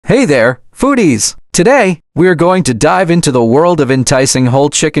Hey there, foodies! Today, we're going to dive into the world of enticing whole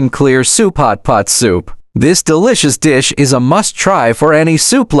chicken clear soup hot pot soup. This delicious dish is a must-try for any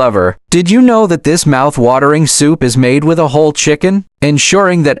soup lover. Did you know that this mouth-watering soup is made with a whole chicken,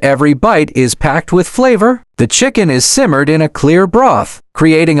 ensuring that every bite is packed with flavor? The chicken is simmered in a clear broth,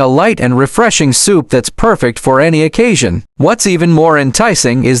 creating a light and refreshing soup that's perfect for any occasion. What's even more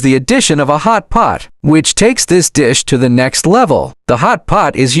enticing is the addition of a hot pot, which takes this dish to the next level. The hot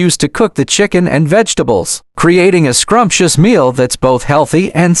pot is used to cook the chicken and vegetables, creating a scrumptious meal that's both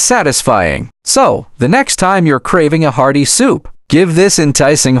healthy and satisfying. So, the next time you're craving a hearty soup, give this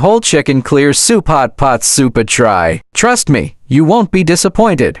enticing whole chicken clear soup hot pot soup a try. Trust me, you won't be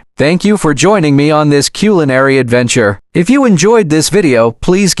disappointed. Thank you for joining me on this culinary adventure. If you enjoyed this video,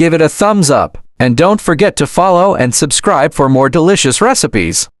 please give it a thumbs up. And don't forget to follow and subscribe for more delicious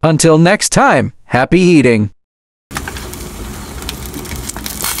recipes. Until next time, happy eating!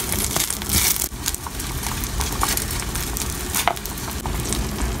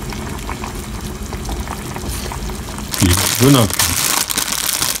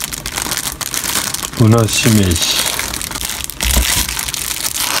 Buna Shimeji.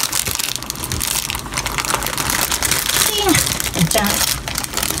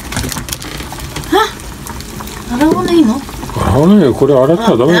洗わないの？洗わないよ、これ洗っ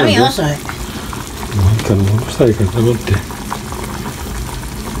たらダメなんだよ。ダメよ、それ。なんかうるさいから黙って。